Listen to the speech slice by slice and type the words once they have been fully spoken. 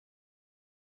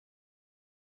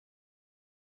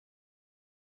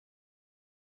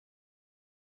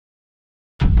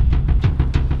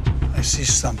I see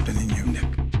something in you, Nick.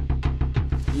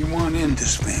 You want in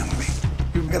this family.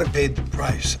 You've got to pay the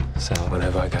price. So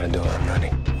whatever I gotta do, I'm ready.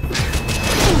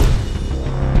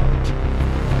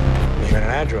 You got an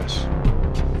address.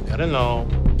 You gotta know.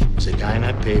 There's a guy in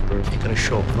that paper. Ain't gonna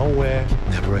show up nowhere,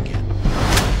 never again.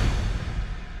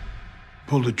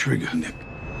 Pull the trigger, Nick.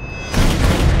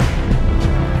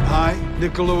 I,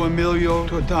 Niccolo Emilio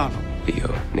Tortano,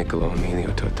 Io, Niccolo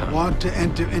Emilio Tortano, want to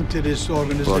enter into this voglio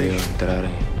organization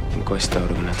entrare in questa to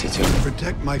organizzazione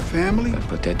protect my family per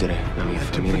proteggere la mia and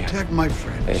to famiglia protect my e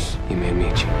friends. I miei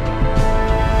amici.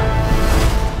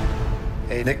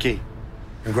 Hey, Nicky,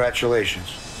 congratulations.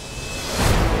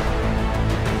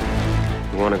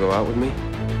 You want to go out with me?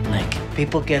 Nick,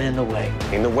 people get in the way.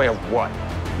 In the way of what?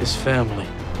 This family.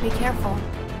 Be careful.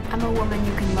 I'm a woman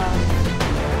you can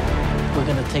love. We're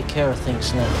gonna take care of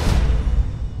things now.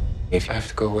 If I have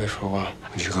to go away for a while,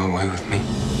 would you go away with me?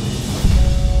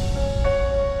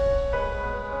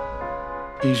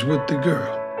 He's with the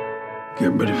girl.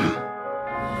 Get rid of him.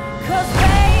 'Cause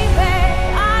baby,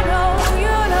 I know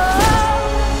you know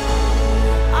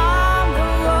I'm the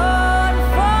one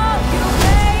for you,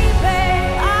 baby.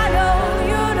 I know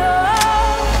you know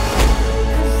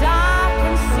 'cause I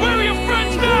can see. Where are your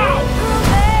friends now?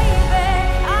 Baby,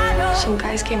 I know. Some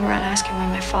guys came around asking where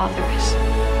my father is.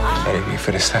 I didn't mean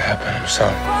for this to happen. I'm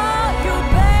sorry. For you,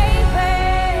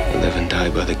 baby. I live and die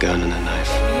by the gun and the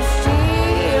knife.